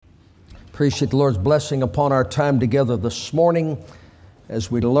Appreciate the Lord's blessing upon our time together this morning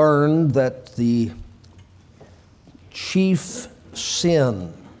as we learn that the chief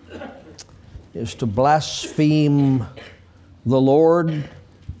sin is to blaspheme the Lord.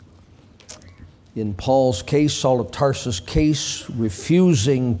 In Paul's case, Saul of Tarsus' case,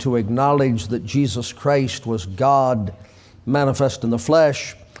 refusing to acknowledge that Jesus Christ was God manifest in the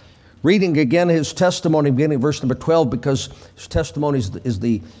flesh. Reading again his testimony, beginning of verse number 12, because his testimony is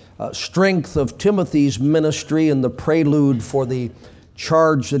the strength of Timothy's ministry and the prelude for the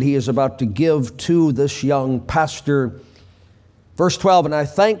charge that he is about to give to this young pastor. Verse 12, and I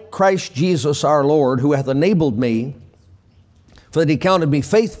thank Christ Jesus our Lord, who hath enabled me, for that he counted me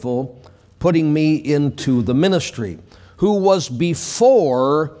faithful, putting me into the ministry, who was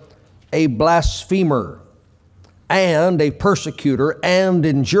before a blasphemer and a persecutor and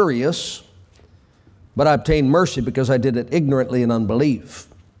injurious, but I obtained mercy because I did it ignorantly in unbelief.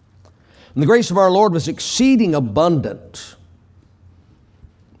 And the grace of our Lord was exceeding abundant.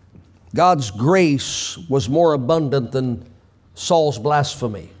 God's grace was more abundant than Saul's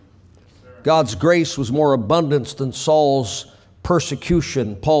blasphemy. God's grace was more abundant than Saul's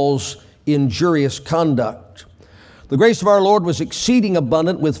persecution, Paul's injurious conduct. The grace of our Lord was exceeding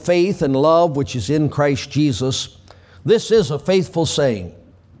abundant with faith and love which is in Christ Jesus. This is a faithful saying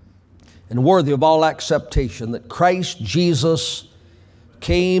and worthy of all acceptation, that Christ Jesus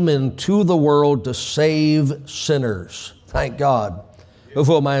came into the world to save sinners. Thank God, of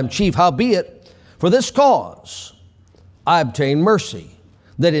whom I am chief. Howbeit, for this cause I obtained mercy,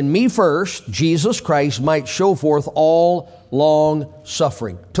 that in me first Jesus Christ might show forth all long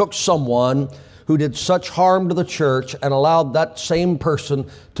suffering. Took someone who did such harm to the church and allowed that same person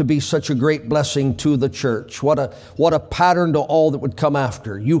to be such a great blessing to the church. What a pattern to all that would come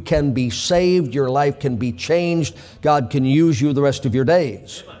after. You can be saved, your life can be changed, God can use you the rest of your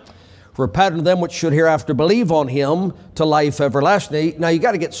days. For a pattern of them which should hereafter believe on him to life everlasting. Now you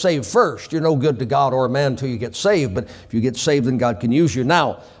got to get saved first. You're no good to God or man until you get saved, but if you get saved, then God can use you.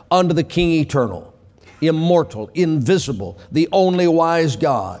 Now, unto the King eternal, immortal, invisible, the only wise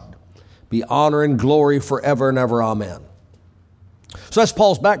God, be honor and glory forever and ever. Amen. So that's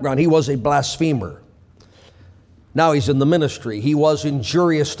Paul's background. He was a blasphemer. Now he's in the ministry. He was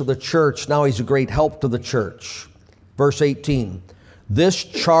injurious to the church. Now he's a great help to the church. Verse 18, this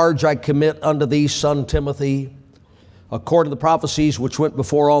charge I commit unto thee, son Timothy, according to the prophecies which went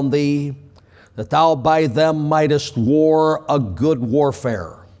before on thee, that thou by them mightest war a good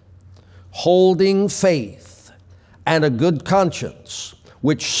warfare, holding faith and a good conscience,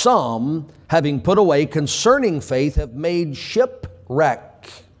 which some, having put away concerning faith, have made shipwreck,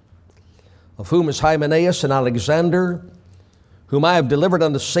 of whom is Hymenaeus and Alexander, whom I have delivered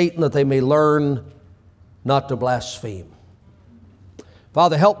unto Satan, that they may learn not to blaspheme.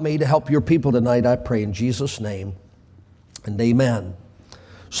 Father, help me to help your people tonight, I pray in Jesus' name, and amen.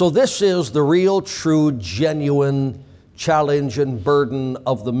 So this is the real, true, genuine challenge and burden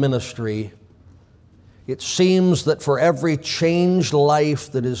of the ministry. It seems that for every changed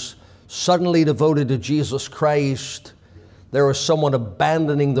life that is suddenly devoted to Jesus Christ, there is someone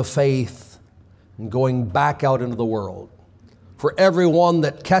abandoning the faith and going back out into the world. For everyone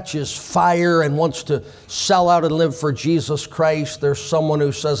that catches fire and wants to sell out and live for Jesus Christ, there's someone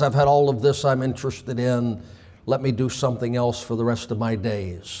who says, I've had all of this I'm interested in. Let me do something else for the rest of my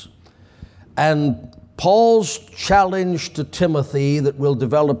days. And Paul's challenge to Timothy that we'll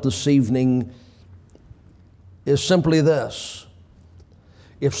develop this evening is simply this.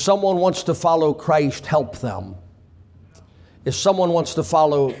 If someone wants to follow Christ, help them. If someone wants to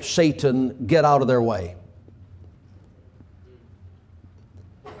follow Satan, get out of their way.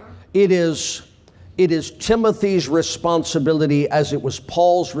 It is Timothy's responsibility, as it was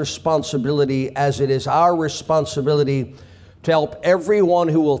Paul's responsibility, as it is our responsibility, to help everyone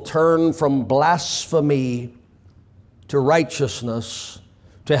who will turn from blasphemy to righteousness,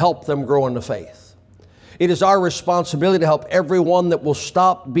 to help them grow into faith. It is our responsibility to help everyone that will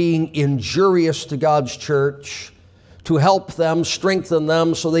stop being injurious to God's church, to help them, strengthen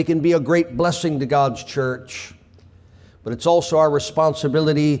them so they can be a great blessing to God's church. But it's also our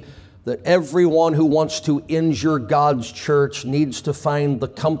responsibility that everyone who wants to injure God's church needs to find the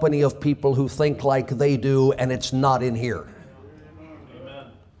company of people who think like they do, and it's not in here. Amen.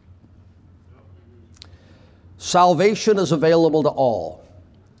 Salvation is available to all.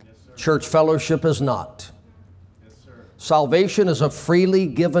 Yes, church fellowship is not. Yes, sir. Salvation is a freely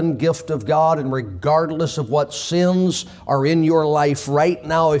given gift of God, and regardless of what sins are in your life right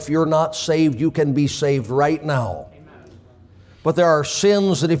now, if you're not saved, you can be saved right now. But there are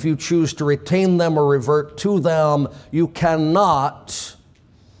sins that if you choose to retain them or revert to them, you cannot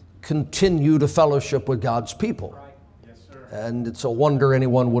continue to fellowship with God's people. And it's a wonder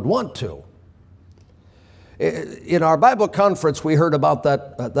anyone would want to. In our Bible conference, we heard about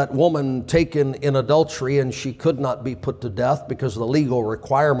that woman taken in adultery, and she could not be put to death because the legal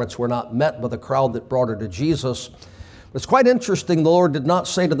requirements were not met by the crowd that brought her to Jesus. It's quite interesting. The Lord did not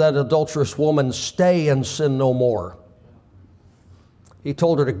say to that adulterous woman, "Stay and sin no more." He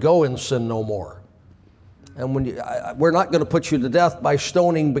told her to go and sin no more. And we're not going to put you to death by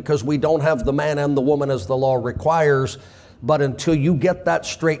stoning because we don't have the man and the woman as the law requires. But until you get that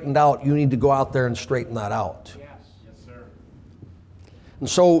straightened out, you need to go out there and straighten that out. Yes, sir. And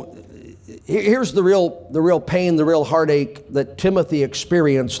so here's the real pain, the real heartache that Timothy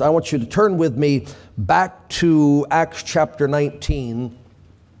experienced. I want you to turn with me back to Acts chapter 19.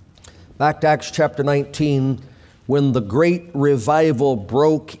 Back to Acts chapter 19, when the great revival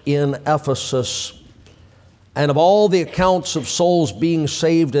broke in Ephesus. And of all the accounts of souls being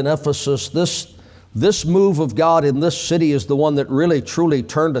saved in Ephesus, this move of God in this city is the one that really truly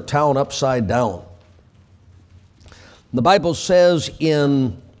turned a town upside down. The Bible says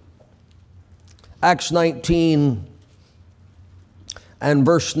in Acts 19 and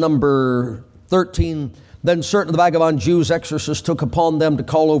verse number 13, "Then certain of the vagabond Jews, exorcists, took upon them to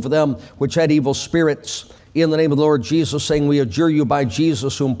call over them which had evil spirits in the name of the Lord Jesus, saying, We adjure you by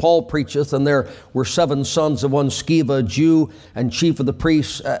Jesus whom Paul preacheth. And there were 7 sons of one Sceva, a Jew, and chief of the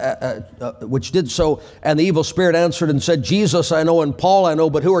priests, which did so. And the evil spirit answered and said, Jesus I know, and Paul I know,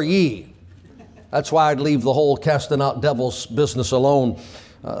 but who are ye? That's why I'd leave the whole casting out devils business alone.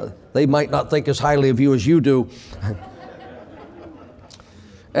 They might not think as highly of you as you do.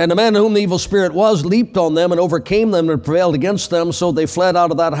 And the man whom the evil spirit was leaped on them and overcame them and prevailed against them. So they fled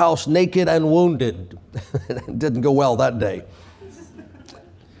out of that house naked and wounded. It didn't go well that day.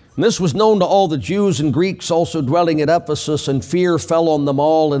 And this was known to all the Jews and Greeks also dwelling at Ephesus, and fear fell on them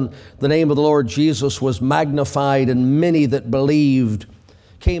all, and the name of the Lord Jesus was magnified, and many that believed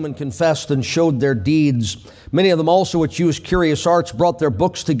came and confessed and showed their deeds. Many of them also with Jewish curious arts brought their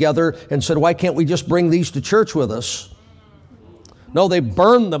books together and said, Why can't we just bring these to church with us? No, they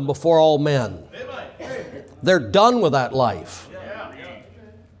burned them before all men. They're done with that life.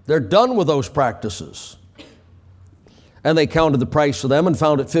 They're done with those practices. And they counted the price for them and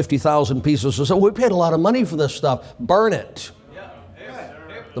found it 50,000 pieces. So we paid a lot of money for this stuff. Burn it.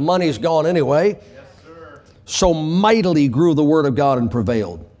 The money's gone anyway. So mightily grew the word of God and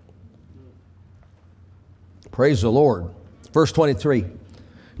prevailed. Praise the Lord. Verse 23. In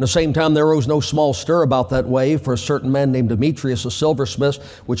the same time there arose no small stir about that way, for a certain man named Demetrius, a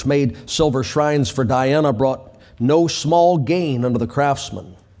silversmith, which made silver shrines for Diana, brought no small gain unto the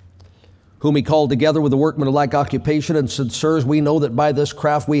craftsmen, whom he called together with the workmen of like occupation, and said, Sirs, we know that by this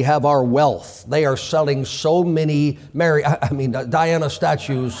craft we have our wealth. They are selling so many Diana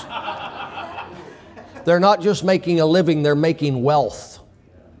statues. They're not just making a living, they're making wealth.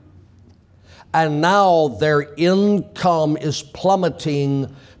 And now their income is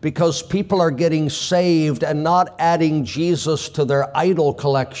plummeting because people are getting saved and not adding Jesus to their idol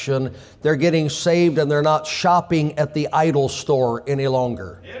collection. They're getting saved and they're not shopping at the idol store any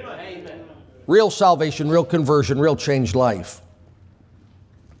longer. Amen. Real salvation, real conversion, real changed life.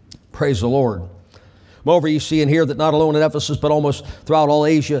 Praise the Lord. Moreover, you see and hear that not alone at Ephesus, but almost throughout all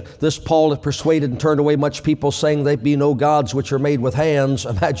Asia, this Paul hath persuaded and turned away much people, saying they be no gods which are made with hands.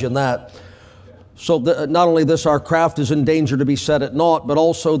 Imagine that. So not only this, our craft is in danger to be set at naught, but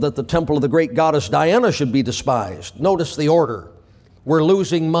also that the temple of the great goddess Diana should be despised. Notice the order. We're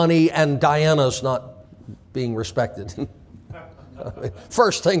losing money and Diana's not being respected.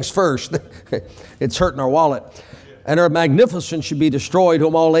 First things first. It's hurting our wallet. And her magnificence should be destroyed,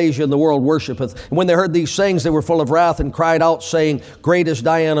 whom all Asia and the world worshipeth. And when they heard these sayings, they were full of wrath and cried out, saying, Great is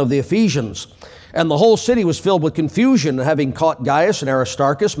Diana of the Ephesians. And the whole city was filled with confusion. And having caught Gaius and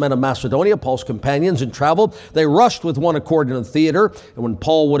Aristarchus, men of Macedonia, Paul's companions, and traveled, they rushed with one accord into the theater. And when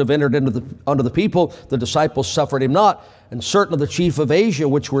Paul would have entered unto the people, the disciples suffered him not. And certain of the chief of Asia,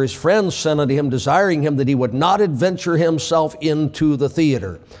 which were his friends, sent unto him, desiring him that he would not adventure himself into the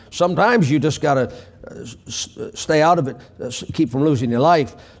theater. Sometimes you just got to stay out of it, keep from losing your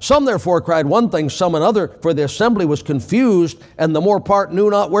life. Some therefore cried one thing, some another, for the assembly was confused, and the more part knew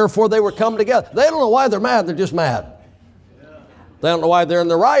not wherefore they were come together. They don't know why they're mad, they're just mad. They don't know why they're in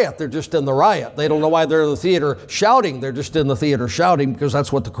the riot, they're just in the riot. They don't know why they're in the theater shouting, they're just in the theater shouting because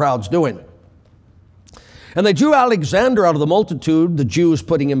that's what the crowd's doing. And they drew Alexander out of the multitude, the Jews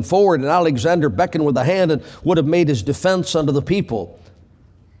putting him forward, and Alexander beckoned with the hand and would have made his defense unto the people.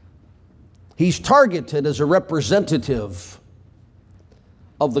 He's targeted as a representative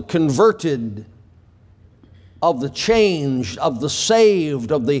of the converted of the changed, of the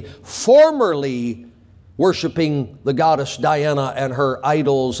saved, of the formerly worshiping the goddess Diana and her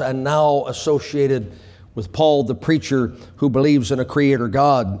idols, and now associated with Paul the preacher who believes in a creator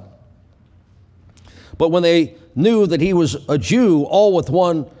God. But when they knew that he was a Jew, all with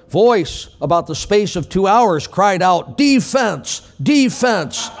one voice, about the space of 2 hours, cried out, "Defense,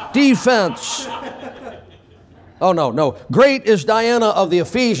 defense, defense." Oh, no. Great is Diana of the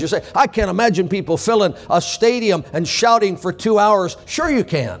Ephesians. I can't imagine people filling a stadium and shouting for 2 hours. Sure you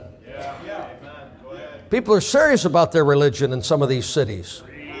can. Yeah. Go ahead. People are serious about their religion in some of these cities.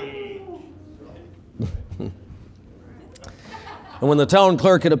 And when the town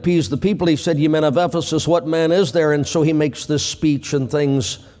clerk had appeased the people, he said, "Ye men of Ephesus, what man is there?" And so he makes this speech, and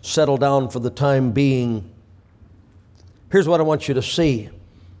things settle down for the time being. Here's what I want you to see.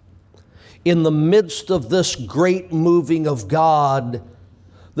 In the midst of this great moving of God,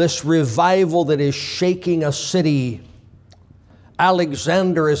 this revival that is shaking a city,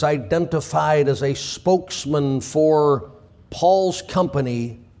 Alexander is identified as a spokesman for Paul's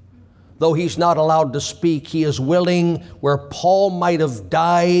company. Though he's not allowed to speak, he is willing, where Paul might have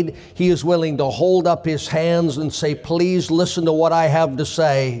died, he is willing to hold up his hands and say, "Please listen to what I have to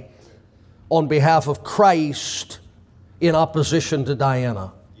say on behalf of Christ in opposition to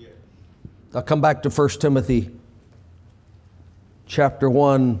Diana." I'll come back to 1 Timothy chapter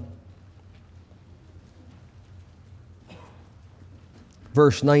 1,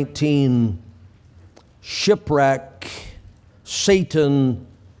 verse 19. Shipwreck, Satan,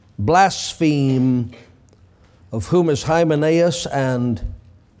 blaspheme, of whom is Hymenaeus and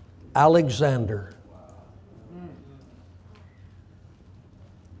Alexander.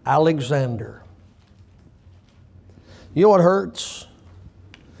 Alexander. You know what hurts?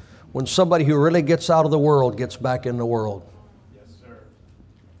 When somebody who really gets out of the world gets back in the world. Yes, sir.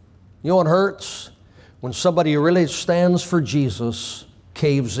 You know what hurts? When somebody who really stands for Jesus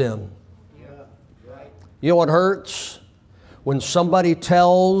caves in. Yeah. Right. You know what hurts? When somebody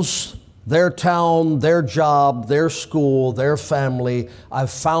tells their town, their job, their school, their family, "I've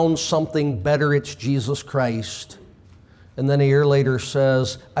found something better, it's Jesus Christ." And then a year later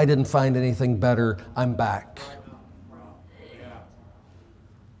says, "I didn't find anything better, I'm back."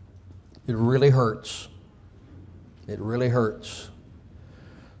 It really hurts. It really hurts.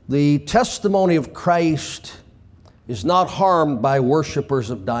 The testimony of Christ is not harmed by worshipers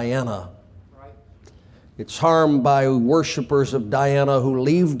of Diana. It's harmed by worshipers of Diana who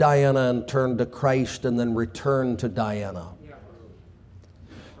leave Diana and turn to Christ and then return to Diana.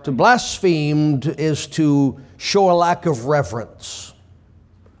 To blaspheme is to show a lack of reverence.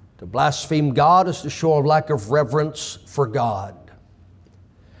 To blaspheme God is to show a lack of reverence for God.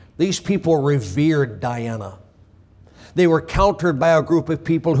 These people revered Diana. They were countered by a group of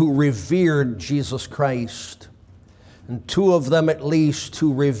people who revered Jesus Christ. And two of them at least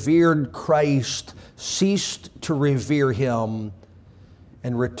who revered Christ ceased to revere him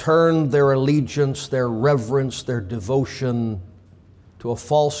and returned their allegiance, their reverence, their devotion to a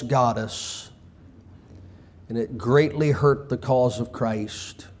false goddess. And it greatly hurt the cause of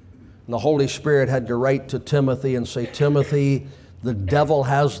Christ. And the Holy Spirit had to write to Timothy and say, "Timothy, the devil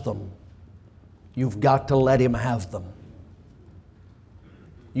has them. You've got to let him have them.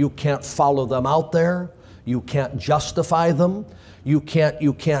 You can't follow them out there. You can't justify them. You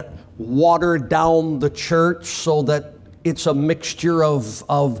can't water down the church so that it's a mixture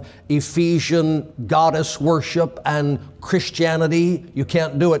of Ephesian goddess worship and Christianity. You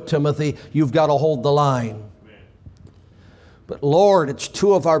can't do it, Timothy. You've got to hold the line." But Lord, it's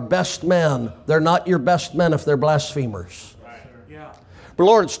two of our best men. They're not your best men if they're blasphemers. But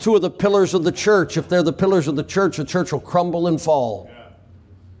Lord, it's two of the pillars of the church. If they're the pillars of the church will crumble and fall.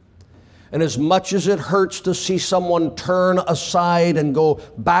 And as much as it hurts to see someone turn aside and go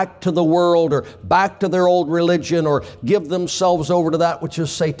back to the world or back to their old religion or give themselves over to that which is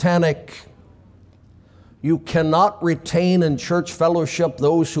satanic, you cannot retain in church fellowship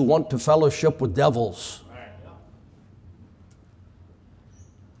those who want to fellowship with devils.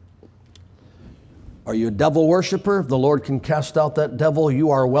 Are you a devil worshiper? The Lord can cast out that devil.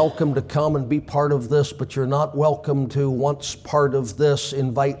 You are welcome to come and be part of this, but you're not welcome to, once part of this,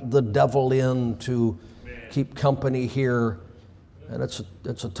 invite the devil in to keep company here. And it's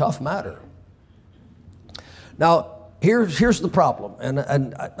a tough matter. Now, here's the problem,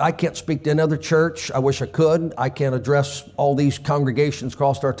 and I can't speak to another church. I wish I could. I can't address all these congregations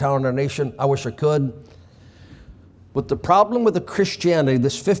across our town and our nation. I wish I could. But the problem with the Christianity,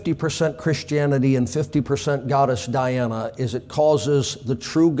 this 50% Christianity and 50% goddess Diana, is it causes the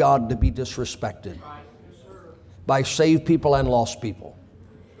true God to be disrespected by saved people and lost people.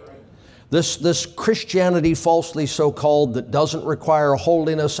 This Christianity, falsely so called, that doesn't require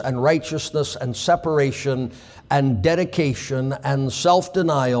holiness and righteousness and separation and dedication and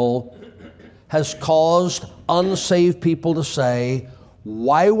self-denial, has caused unsaved people to say,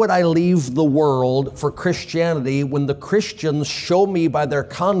 why would I leave the world for Christianity when the Christians show me by their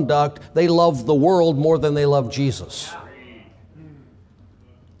conduct they love the world more than they love Jesus?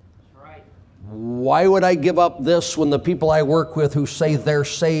 Why would I give up this when the people I work with who say they're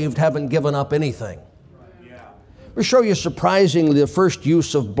saved haven't given up anything? We'll show you surprisingly the first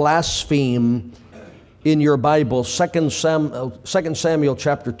use of blaspheme in your Bible, 2 Samuel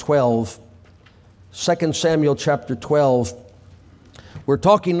chapter 12. 2 Samuel chapter 12. We're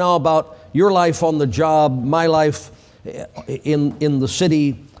talking now about your life on the job, my life in the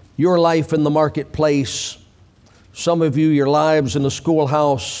city, your life in the marketplace, some of you, your lives in the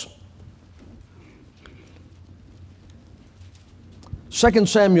schoolhouse. 2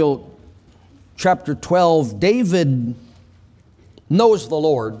 Samuel chapter 12, David knows the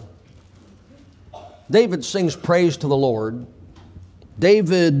Lord. David sings praise to the Lord.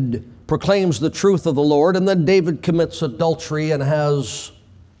 David proclaims the truth of the Lord, and then David commits adultery and has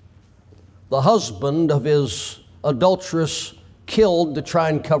the husband of his adulteress killed to try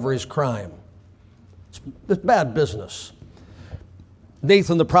and cover his crime. It's bad business.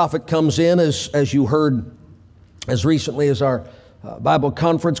 Nathan the prophet comes in, as you heard as recently as our Bible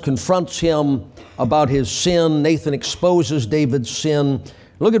conference, confronts him about his sin. Nathan exposes David's sin.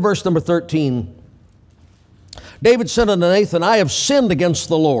 Look at verse number 13. David said unto Nathan, I have sinned against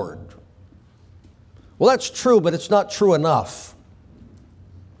the Lord. Well, that's true, but it's not true enough.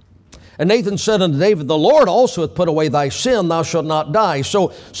 And Nathan said unto David, the Lord also hath put away thy sin, thou shalt not die.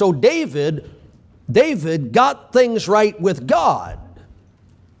 So David got things right with God.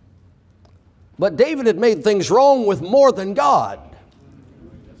 But David had made things wrong with more than God.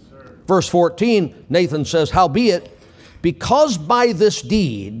 Verse 14, Nathan says, howbeit, because by this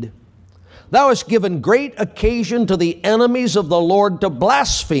deed thou hast given great occasion to the enemies of the Lord to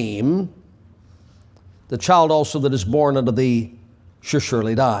blaspheme, the child also that is born unto thee shall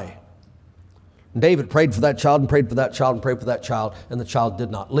surely die. And David prayed for that child and prayed for that child and prayed for that child, and the child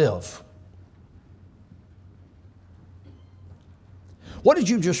did not live. What did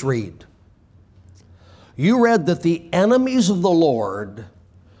you just read? You read that the enemies of the Lord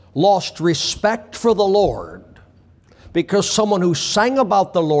lost respect for the Lord because someone who sang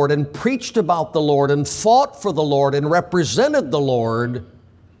about the Lord and preached about the Lord and fought for the Lord and represented the Lord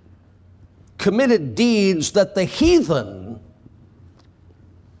committed deeds that the heathen,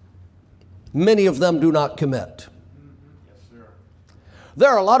 many of them, do not commit. There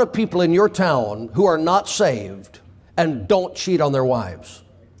are a lot of people in your town who are not saved and don't cheat on their wives.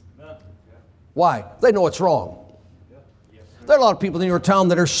 Why? They know it's wrong. There are a lot of people in your town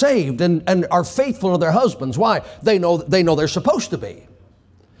that are saved and are faithful to their husbands. Why? They know they're supposed to be.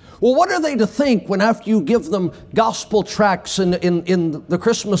 Well, what are they to think when after you give them gospel tracts in the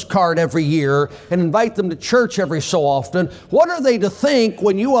Christmas card every year and invite them to church every so often? What are they to think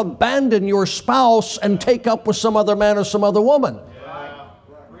when you abandon your spouse and take up with some other man or some other woman? Yeah.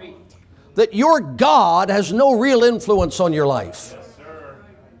 That your God has no real influence on your life.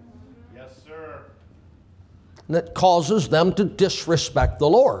 That causes them to disrespect the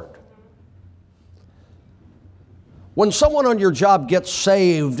Lord. When someone on your job gets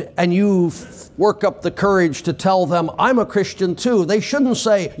saved and you work up the courage to tell them, I'm a Christian too, they shouldn't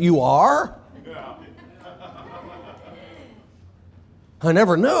say, you are? Yeah. I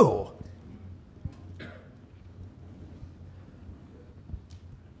never knew.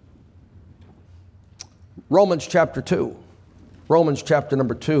 Romans chapter 2. Romans chapter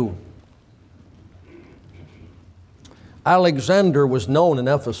number 2. Alexander was known in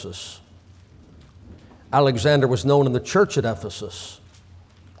Ephesus. Alexander was known in the church at Ephesus.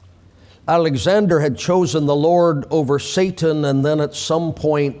 Alexander had chosen the Lord over Satan and then at some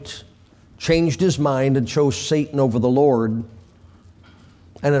point changed his mind and chose Satan over the Lord,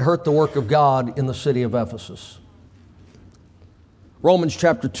 and it hurt the work of God in the city of Ephesus. Romans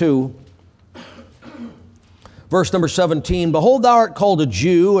chapter 2, verse number 17, behold, thou art called a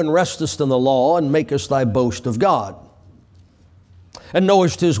Jew and restest in the law and makest thy boast of God, and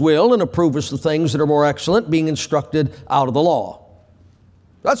knowest his will, and approvest the things that are more excellent, being instructed out of the law.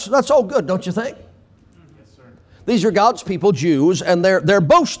 That's all good, don't you think? Yes, sir. These are God's people, Jews, and they're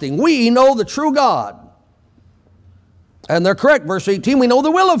boasting. We know the true God. And they're correct. Verse 18, we know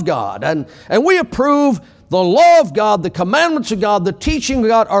the will of God. And we approve the law of God, the commandments of God, the teaching of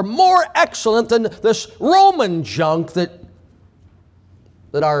God are more excellent than this Roman junk that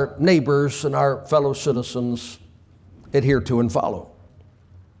our neighbors and our fellow citizens adhere to and follow.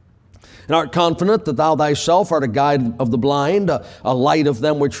 And art confident that thou thyself art a guide of the blind, a light of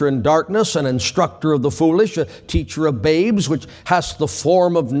them which are in darkness, an instructor of the foolish, a teacher of babes, which hast the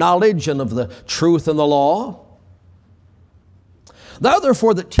form of knowledge and of the truth and the law? Thou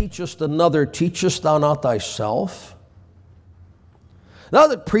therefore that teachest another, teachest thou not thyself? Thou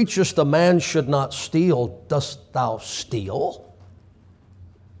that preachest a man should not steal, dost thou steal?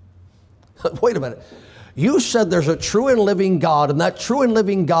 Wait a minute. You said there's a true and living God, and that true and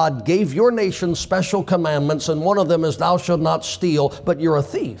living God gave your nation special commandments, and one of them is thou shalt not steal, but you're a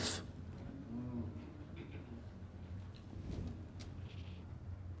thief.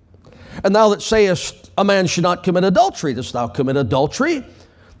 And thou that sayest a man should not commit adultery, dost thou commit adultery?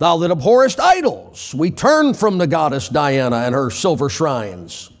 Thou that abhorrest idols, we turn from the goddess Diana and her silver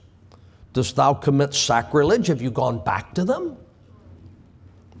shrines. Dost thou commit sacrilege? Have you gone back to them?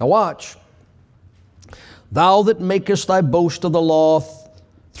 Now watch. Thou that makest thy boast of the law,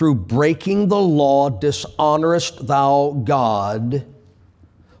 through breaking the law dishonorest thou God,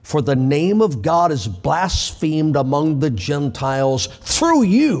 for the name of God is blasphemed among the Gentiles through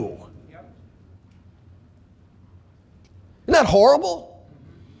you. Isn't that horrible?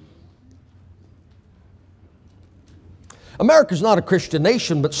 America's not a Christian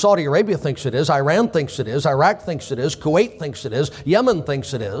nation, but Saudi Arabia thinks it is, Iran thinks it is, Iraq thinks it is, Kuwait thinks it is, Yemen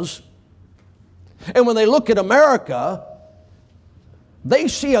thinks it is. And when they look at America, they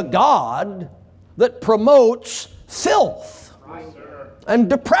see a God that promotes filth and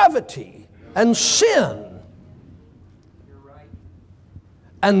depravity and sin.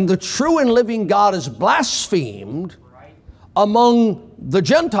 And the true and living God is blasphemed among the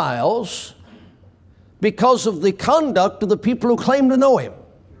Gentiles because of the conduct of the people who claim to know Him.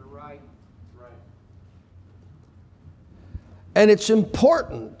 And it's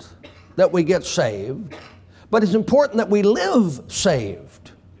important that we get saved, but it's important that we live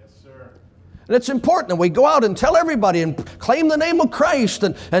saved. Yes, sir. And it's important that we go out and tell everybody and claim the name of Christ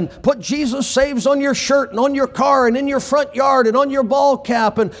and put Jesus Saves on your shirt and on your car and in your front yard and on your ball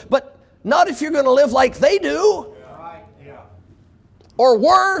cap, but not if you're going to live like they do. Or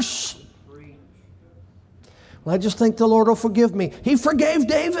worse. Well, I just think the Lord will forgive me. He forgave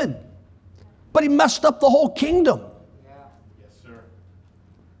David, but he messed up the whole kingdom.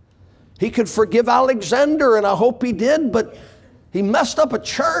 He could forgive Alexander, and I hope he did, but he messed up a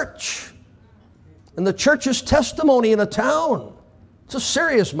church and the church's testimony in a town. It's a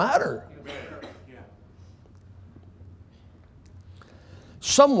serious matter.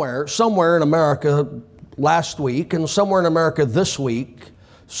 Somewhere in America last week and somewhere in America this week,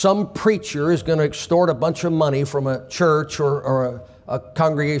 some preacher is going to extort a bunch of money from a church or a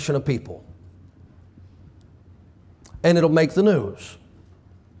congregation of people. And it'll make the news.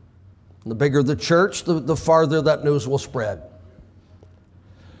 The bigger the church, the farther that news will spread.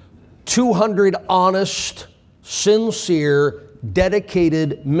 200 honest, sincere,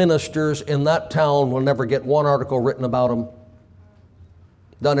 dedicated ministers in that town will never get one article written about them.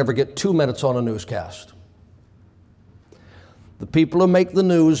 They'll never get 2 minutes on a newscast. The people who make the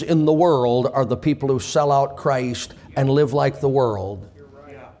news in the world are the people who sell out Christ and live like the world.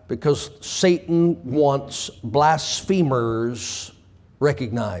 Because Satan wants blasphemers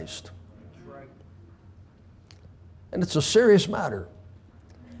recognized. And it's a serious matter.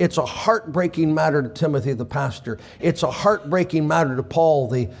 It's a heartbreaking matter to Timothy the pastor. It's a heartbreaking matter to Paul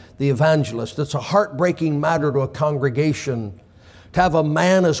the evangelist. It's a heartbreaking matter to a congregation to have a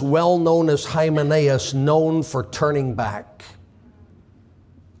man as well known as Hymenaeus known for turning back.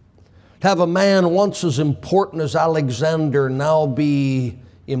 To have a man once as important as Alexander now be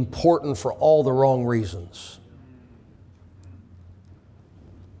important for all the wrong reasons.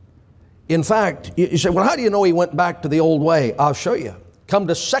 In fact, you say, well, how do you know he went back to the old way? I'll show you. Come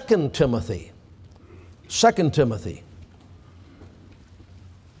to 2 Timothy. 2 Timothy.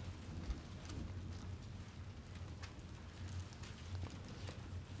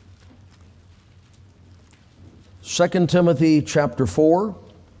 Second Timothy chapter 4.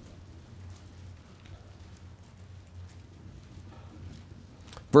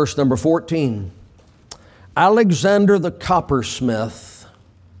 Verse number 14. Alexander the coppersmith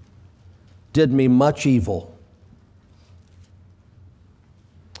did me much evil.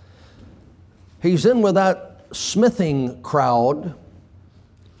 He's in with that smithing crowd.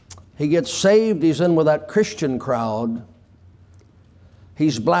 He gets saved, he's in with that Christian crowd.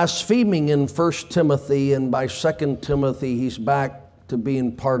 He's blaspheming in 1 Timothy, and by 2 Timothy, he's back to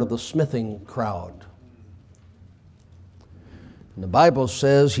being part of the smithing crowd. And the Bible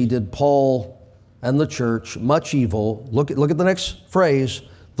says he did Paul and the church much evil. Look at the next phrase.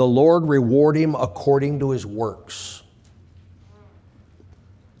 The Lord reward him according to his works.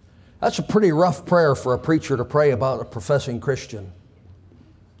 That's a pretty rough prayer for a preacher to pray about a professing Christian.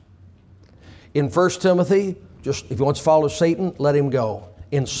 In 1 Timothy, just if he wants to follow Satan, let him go.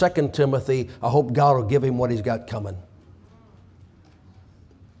 In 2 Timothy, I hope God will give him what he's got coming.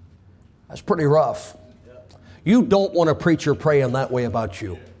 That's pretty rough. You don't want a preacher praying that way about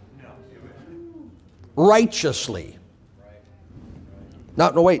you. Righteously. No,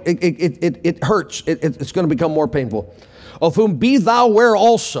 wait, it hurts. It's going to become more painful. Of whom be thou aware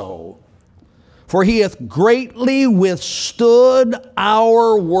also, for he hath greatly withstood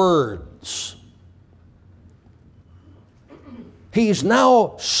our words. He's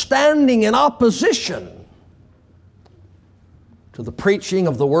now standing in opposition to the preaching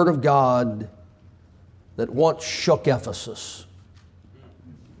of the Word of God that once shook Ephesus.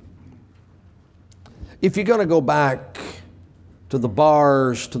 If you're going to go back to the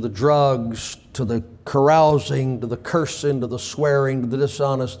bars, to the drugs, to the carousing, to the cursing, to the swearing, to the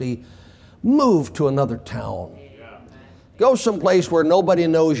dishonesty, move to another town. Go someplace where nobody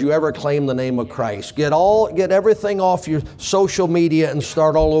knows you ever claim the name of Christ. Get everything off your social media and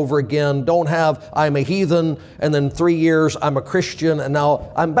start all over again. Don't have, I'm a heathen, and then 3 years I'm a Christian, and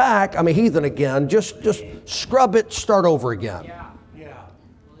now I'm back, I'm a heathen again. Just scrub it, start over again.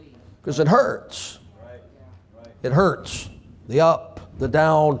 Because it hurts. It hurts. The up, the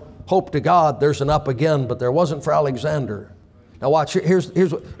down. Hope to God there's an up again, but there wasn't for Alexander. Now watch, here's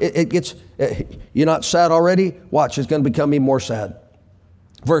what it gets. You're not sad already? Watch, it's going to become even more sad.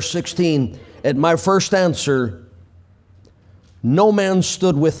 Verse 16, at my first answer, no man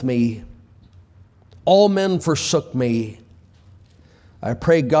stood with me. All men forsook me. I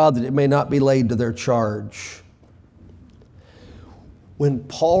pray God that it may not be laid to their charge. When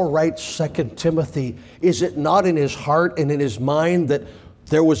Paul writes 2 Timothy, is it not in his heart and in his mind that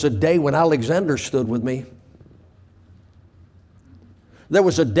there was a day when Alexander stood with me? There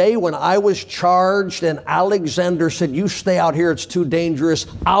was a day when I was charged and Alexander said, you stay out here, it's too dangerous.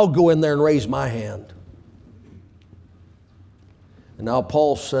 I'll go in there and raise my hand. And now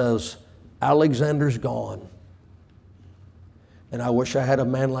Paul says, Alexander's gone. And I wish I had a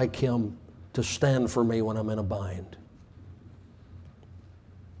man like him to stand for me when I'm in a bind.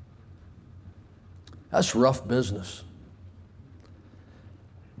 That's rough business.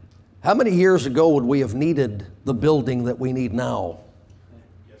 How many years ago would we have needed the building that we need now?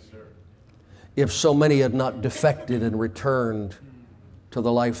 If so many had not defected and returned to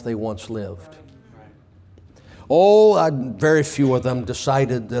the life they once lived. Very few of them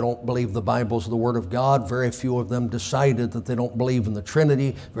decided they don't believe the Bible's the Word of God. Very few of them decided that they don't believe in the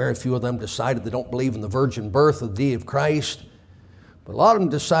Trinity. Very few of them decided they don't believe in the virgin birth of the deity of Christ. But a lot of them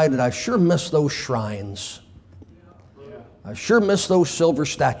decided, I sure miss those shrines. I sure miss those silver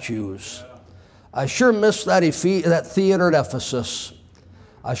statues. I sure miss that theater at Ephesus.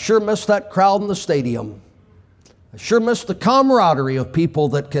 I sure miss that crowd in the stadium. I sure miss the camaraderie of people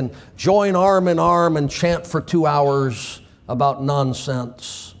that can join arm in arm and chant for 2 hours about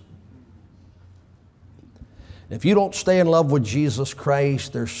nonsense. If you don't stay in love with Jesus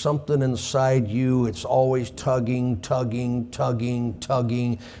Christ, there's something inside you. It's always tugging.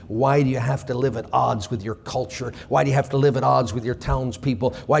 Why do you have to live at odds with your culture? Why do you have to live at odds with your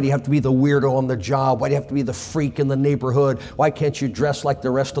townspeople? Why do you have to be the weirdo on the job? Why do you have to be the freak in the neighborhood? Why can't you dress like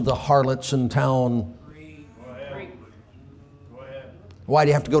the rest of the harlots in town? Why do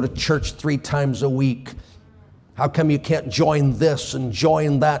you have to go to church 3 times a week? How come you can't join this and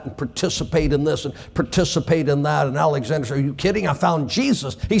join that and participate in this and participate in that? And Alexander said, are you kidding? I found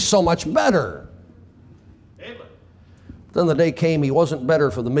Jesus. He's so much better. Amen. Then the day came, he wasn't better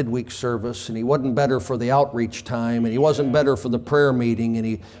for the midweek service, and he wasn't better for the outreach time, and he wasn't better for the prayer meeting, and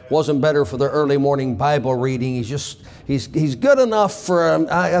he wasn't better for the early morning Bible reading. He's good enough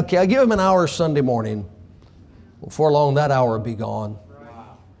for, I'll give him an hour Sunday morning. Before long, that hour will be gone.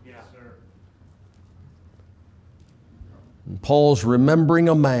 And Paul's remembering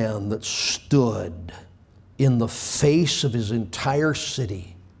a man that stood in the face of his entire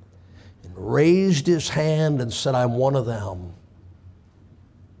city and raised his hand and said, I'm one of them.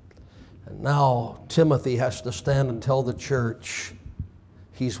 And now Timothy has to stand and tell the church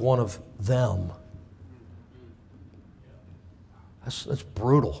he's one of them. That's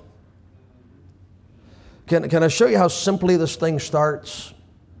brutal. Can I show you how simply this thing starts?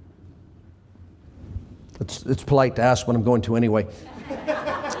 It's polite to ask, but I'm going to anyway.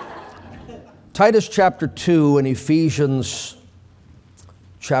 Titus chapter 2 and Ephesians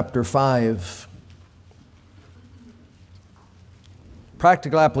chapter 5.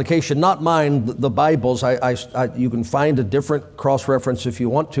 Practical application, not mine, the Bible's. You can find a different cross-reference if you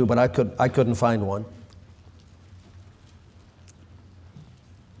want to, but I couldn't find one.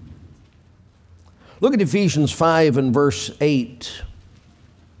 Look at Ephesians 5 and verse 8.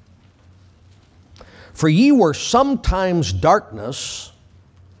 For ye were sometimes darkness,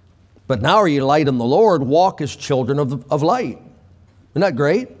 but now are ye light in the Lord. Walk as children of light. Isn't that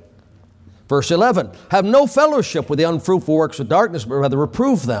great? Verse 11, have no fellowship with the unfruitful works of darkness, but rather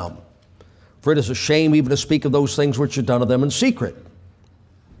reprove them. For it is a shame even to speak of those things which are done of them in secret.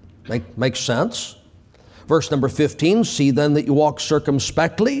 Makes sense. Verse number 15, see then that you walk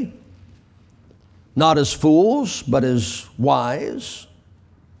circumspectly, not as fools, but as wise.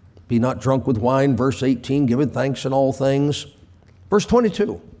 Be not drunk with wine. Verse 18, giving thanks in all things. Verse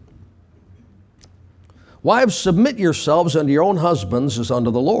 22, wives, submit yourselves unto your own husbands as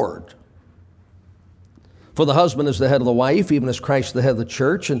unto the Lord. For the husband is the head of the wife, even as Christ the head of the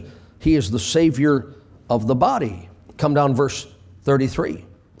church, and he is the Savior of the body. Come down verse 33.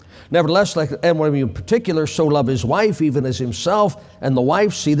 Nevertheless, like everyone of you in particular, so love his wife even as himself, and the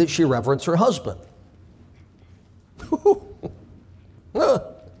wife see that she reverence her husband.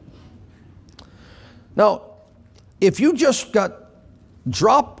 Now, if you just got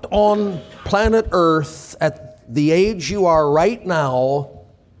dropped on planet Earth at the age you are right now,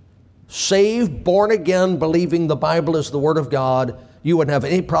 saved, born again, believing the Bible is the Word of God, you wouldn't have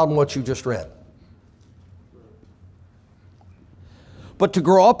any problem with what you just read. But to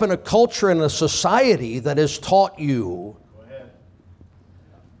grow up in a culture and a society that has taught you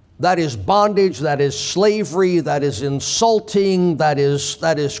that is bondage, that is slavery, that is insulting, that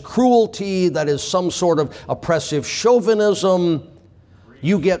is cruelty, that is some sort of oppressive chauvinism,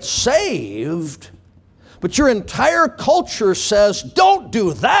 you get saved, but your entire culture says, don't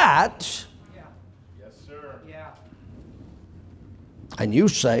do that. Yeah. Yes, sir. Yeah. And you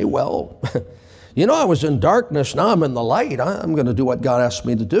say, well, you know, I was in darkness, now I'm in the light. I'm going to do what God asked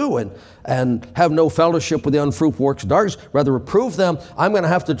me to do and have no fellowship with the unfruitful works of darkness, rather reprove them. I'm going to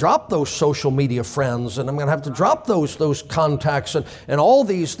have to drop those social media friends, and I'm going to have to drop those contacts and all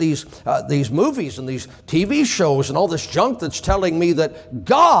these movies and these TV shows and all this junk that's telling me that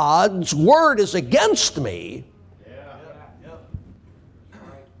God's word is against me.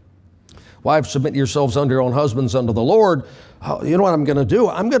 Wives, submit yourselves unto your own husbands, unto the Lord. You know what I'm going to do?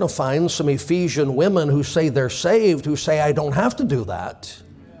 I'm going to find some Ephesian women who say they're saved, who say I don't have to do that.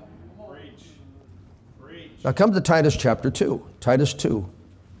 Preach. Now come to Titus chapter 2. Titus 2.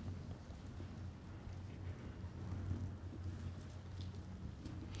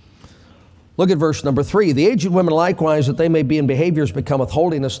 Look at verse number 3. The aged women likewise, that they may be in behaviors becometh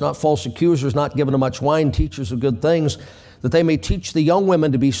holiness, not false accusers, not given to much wine, teachers of good things, that they may teach the young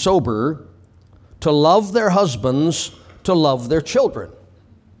women to be sober, to love their husbands, to love their children.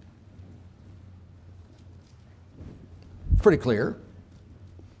 Pretty clear.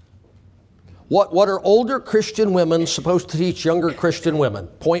 What are older Christian women supposed to teach younger Christian women?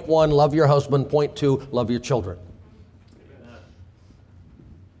 Point 1, love your husband. Point 2, love your children.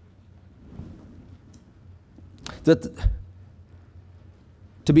 That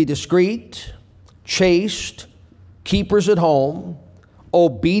to be discreet, chaste, keepers at home,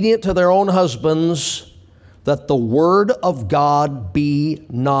 obedient to their own husbands, that the word of God be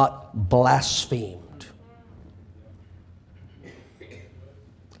not blasphemed.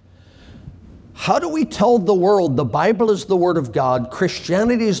 How do we tell the world the Bible is the word of God,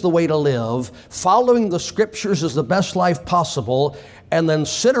 Christianity is the way to live, following the scriptures is the best life possible, and then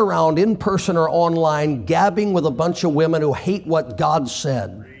sit around in person or online gabbing with a bunch of women who hate what God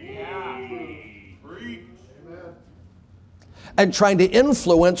said? And trying to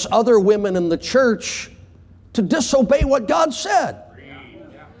influence other women in the church to disobey what God said.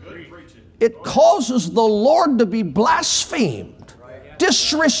 It causes the Lord to be blasphemed,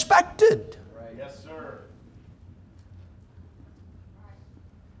 disrespected. Yes, sir.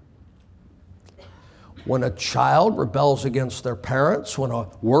 When a child rebels against their parents, when a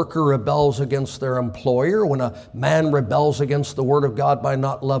worker rebels against their employer, when a man rebels against the word of God by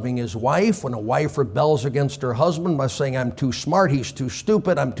not loving his wife, when a wife rebels against her husband by saying, I'm too smart, he's too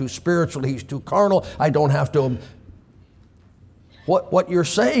stupid, I'm too spiritual, he's too carnal, I don't have to. What you're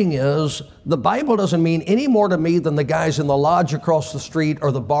saying is, the Bible doesn't mean any more to me than the guys in the lodge across the street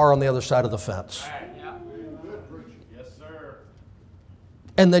or the bar on the other side of the fence.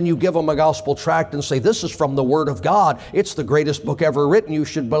 And then you give them a gospel tract and say, this is from the Word of God. It's the greatest book ever written. You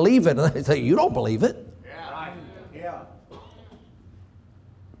should believe it. And they say, you don't believe it. Yeah.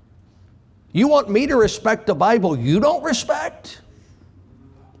 You want me to respect the Bible you don't respect?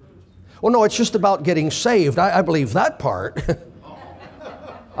 Well, no, it's just about getting saved. I believe that part.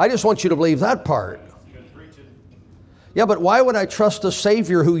 I just want you to believe that part. Yeah, but why would I trust a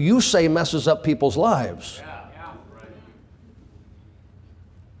Savior who you say messes up people's lives?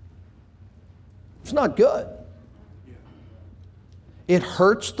 It's not good. It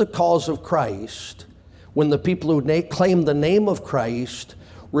hurts the cause of Christ when the people who claim the name of Christ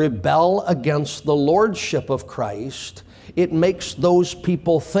rebel against the lordship of Christ. It makes those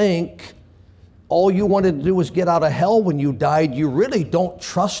people think all you wanted to do was get out of hell when you died. You really don't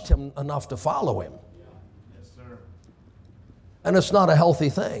trust him enough to follow him. Yes, sir. And it's not a healthy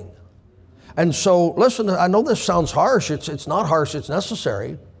thing. And so, listen, I know this sounds harsh. It's not harsh, it's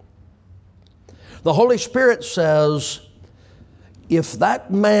necessary. The Holy Spirit says, if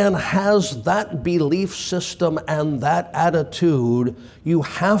that man has that belief system and that attitude, you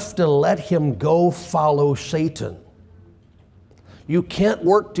have to let him go follow Satan. You can't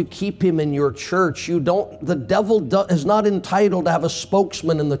work to keep him in your church. The devil is not entitled to have a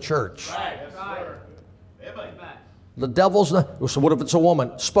spokesman in the church. Right. Yes, sir. Amen. The devil's not, so what if it's a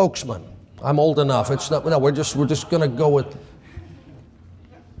woman? Spokesman. I'm old enough. It's not, no, we're just going to go with.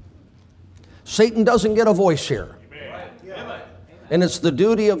 Satan doesn't get a voice here. Amen. And it's the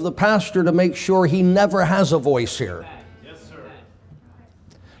duty of the pastor to make sure he never has a voice here. Yes, sir.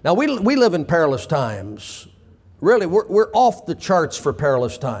 Now, we live in perilous times. Really, we're off the charts for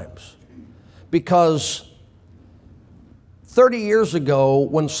perilous times. Because 30 years ago,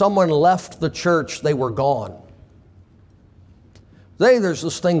 when someone left the church, they were gone. Today, there's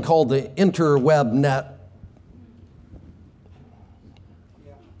this thing called the interweb net.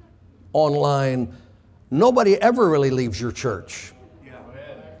 Online. Nobody ever really leaves your church. Yeah. Go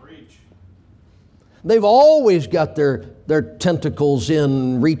ahead. Preach. They've always got their tentacles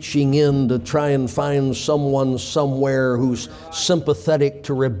reaching in to try and find someone somewhere who's sympathetic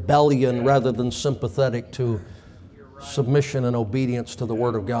to rebellion rather than sympathetic to submission and obedience to the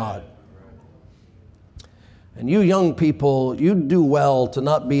Word of God. And you young people, you do well to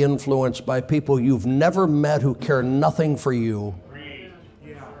not be influenced by people you've never met who care nothing for you,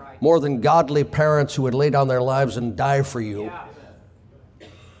 more than godly parents who would lay down their lives and die for you,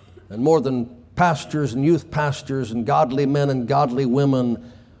 and more than pastors and youth pastors and godly men and godly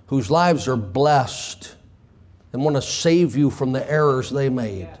women whose lives are blessed and want to save you from the errors they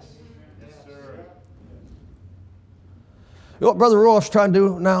made. Yes, sir. You know what Brother Ruoff's trying to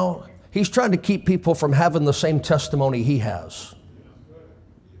do now? He's trying to keep people from having the same testimony he has.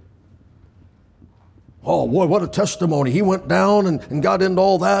 Oh boy, what a testimony. He went down and got into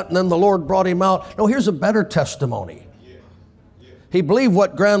all that, and then the Lord brought him out. No, here's a better testimony. He believed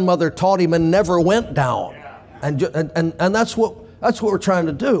what grandmother taught him and never went down. And that's what we're trying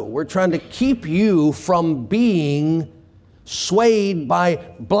to do. We're trying to keep you from being swayed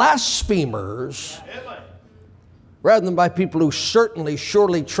by blasphemers rather than by people who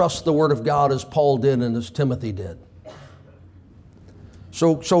surely trust the Word of God as Paul did and as Timothy did.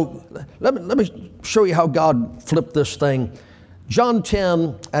 So let me show you how God flipped this thing. John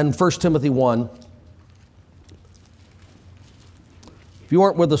 10 and 1 Timothy 1. If you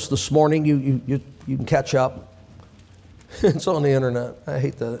weren't with us this morning, you can catch up. It's on the internet. I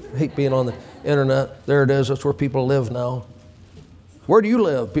hate being on the internet. There it is. That's where people live now. Where do you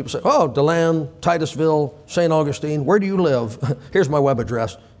live? People say, oh, DeLand, Titusville, St. Augustine. Where do you live? Here's my web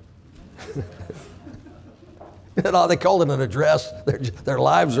address. You know, they call it an address. Their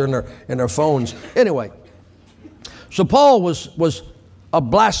lives are in their phones. Anyway, so Paul was a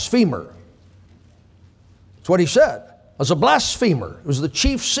blasphemer. That's what he said. I was a blasphemer. It was the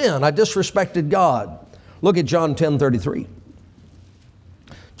chief sin. I disrespected God. Look at John 10:33.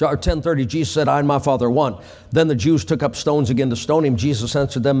 John 10:30, Jesus said, I and my Father are one. Then the Jews took up stones again to stone him. Jesus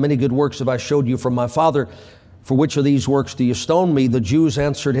answered them, many good works have I showed you from my Father. For which of these works do you stone me? The Jews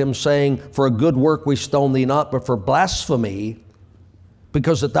answered him, saying, for a good work we stone thee not, but for blasphemy,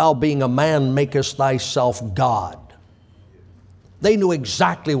 because that thou being a man makest thyself God. They knew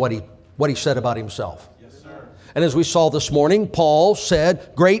exactly what he said about himself. And as we saw this morning, Paul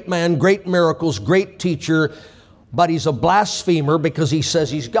said, great man, great miracles, great teacher, but he's a blasphemer because he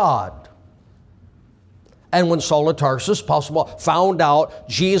says he's God. And when Saul of Tarsus, Apostle Paul, found out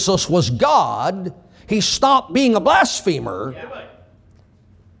Jesus was God, he stopped being a blasphemer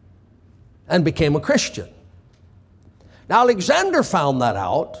and became a Christian. Now Alexander found that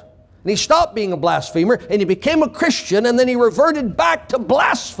out, and he stopped being a blasphemer, and he became a Christian, and then he reverted back to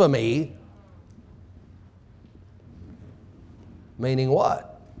blasphemy. Meaning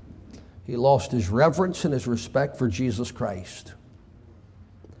what? He lost his reverence and his respect for Jesus Christ.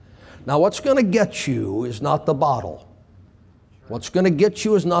 Now what's going to get you is not the bottle. What's going to get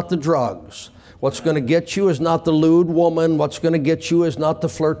you is not the drugs. What's going to get you is not the lewd woman. What's going to get you is not the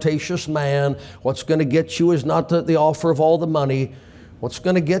flirtatious man. What's going to get you is not the offer of all the money. What's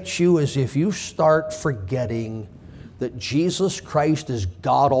going to get you is if you start forgetting that Jesus Christ is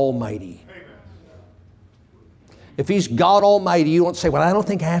God Almighty. If He's God Almighty, you don't say, well, I don't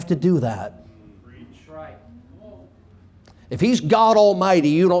think I have to do that. Preach. Right. If He's God Almighty,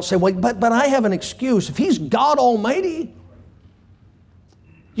 you don't say, well, but I have an excuse. If He's God Almighty,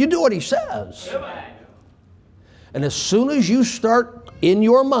 you do what He says. Amen. And as soon as you start in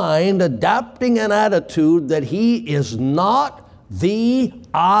your mind adapting an attitude that He is not the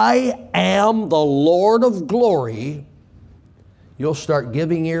I am the Lord of glory, you'll start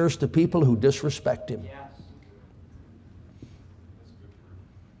giving ears to people who disrespect Him. Yes.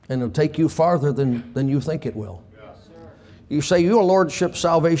 And it'll take you farther than you think it will. Yes, sir. You say you're a Lordship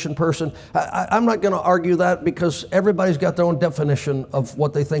salvation person. I'm not going to argue that because everybody's got their own definition of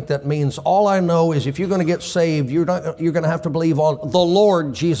what they think that means. All I know is if you're going to get saved, you're going to have to believe on the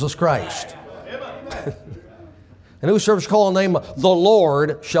Lord Jesus Christ. And whosoever shall call on the name of the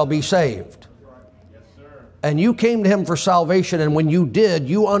Lord shall be saved. Yes, sir. And you came to Him for salvation, and when you did,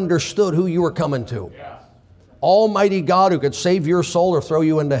 you understood who you were coming to. Yeah. Almighty God who could save your soul or throw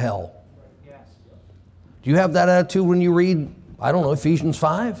you into hell. Yes. Do you have that attitude when you read, I don't know, Ephesians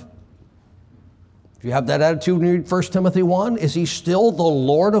 5? Do you have that attitude when you read 1 Timothy 1? Is He still the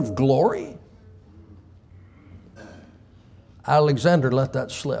Lord of glory? Alexander let that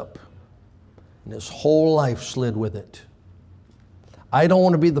slip. And his whole life slid with it. I don't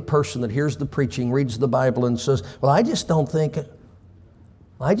want to be the person that hears the preaching, reads the Bible, and says, well, I just don't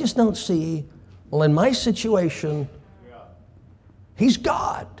see. Well, in my situation, Yeah. He's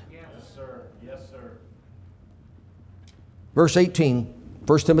God. Yes, sir. Yes, sir. Verse 18,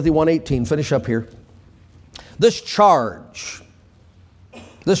 1 Timothy 1:18, finish up here. This charge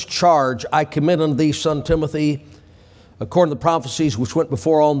I commit unto thee, son Timothy, according to the prophecies which went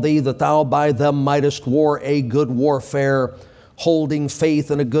before on thee, that thou by them mightest war a good warfare, holding faith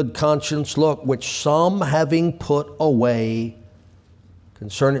and a good conscience, look, which some having put away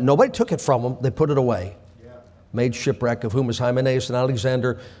concerning, nobody took it from them, they put it away. Yeah. Made shipwreck, of whom is Hymenaeus and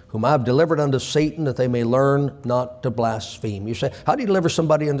Alexander, whom I have delivered unto Satan, that they may learn not to blaspheme. You say, how do you deliver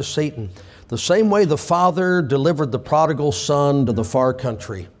somebody unto Satan? The same way the father delivered the prodigal son to the far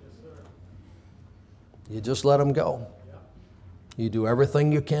country. You just let them go. You do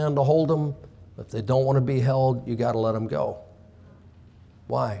everything you can to hold them. If they don't want to be held, you got to let them go.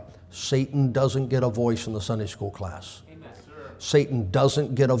 Why? Satan doesn't get a voice in the Sunday school class. Amen. Satan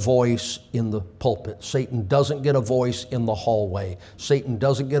doesn't get a voice in the pulpit. Satan doesn't get a voice in the hallway. Satan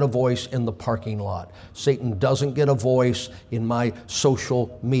doesn't get a voice in the parking lot. Satan doesn't get a voice in my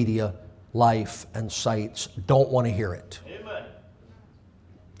social media life and sites. Don't want to hear it. Amen.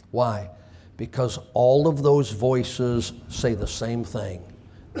 Why? Because all of those voices say the same thing.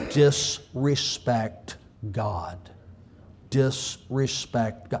 Disrespect God.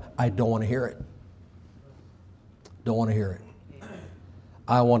 Disrespect God. I don't want to hear it. Don't want to hear it.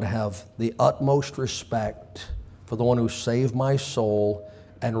 I want to have the utmost respect for the one who saved my soul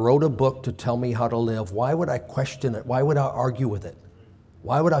and wrote a book to tell me how to live. Why would I question it? Why would I argue with it?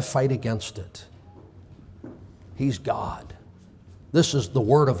 Why would I fight against it? He's God. This is the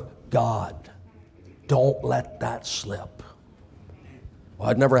Word of God. Don't let that slip. Well,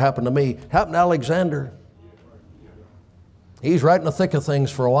 it never happened to me. It happened to Alexander. He's right in the thick of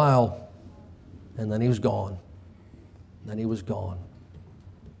things for a while, and then he was gone. Then he was gone.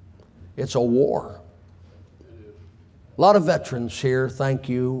 It's a war. A lot of veterans here, thank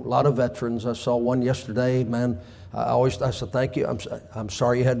you. A lot of veterans. I saw one yesterday, man. I said, thank you. I'm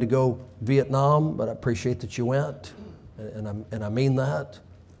sorry you had to go Vietnam, but I appreciate that you went, and I mean that.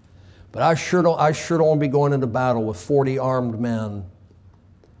 But I sure don't want to be going into battle with 40 armed men,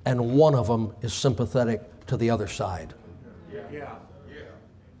 and one of them is sympathetic to the other side. Yeah.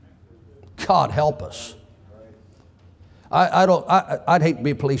 God help us. I'd hate to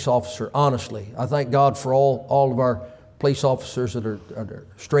be a police officer, honestly. I thank God for all of our police officers that are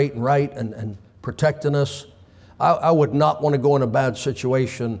straight and right and protecting us. I would not want to go in a bad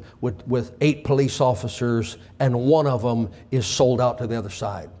situation with 8 police officers and one of them is sold out to the other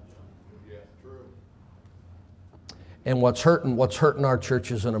side. Yeah, true. And what's hurting our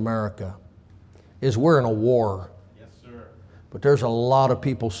churches in America is we're in a war. Yes, sir. But there's a lot of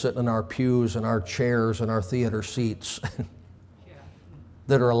people sitting in our pews and our chairs and our theater seats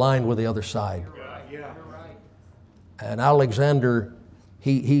that are aligned with the other side. Yeah. You're right. And Alexander,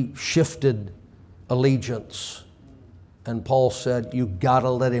 he shifted allegiance. And Paul said, you got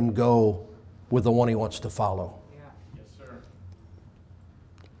to let him go with the one he wants to follow. Yeah. Yes, sir.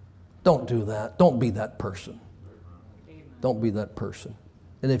 Don't do that. Don't be that person. Amen. Don't be that person.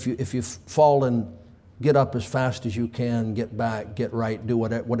 And if you fall and get up as fast as you can, get back, get right, do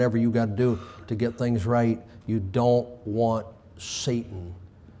whatever you got to do to get things right. You don't want Satan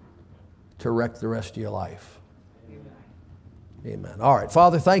to wreck the rest of your life. Amen. Amen. All right,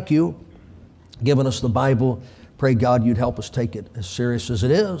 Father, thank you for giving us the Bible. Pray, God, you'd help us take it as serious as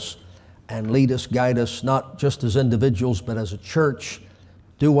it is and lead us, guide us, not just as individuals, but as a church.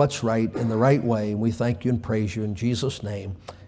 Do what's right in the right way. And we thank you and praise you in Jesus' name.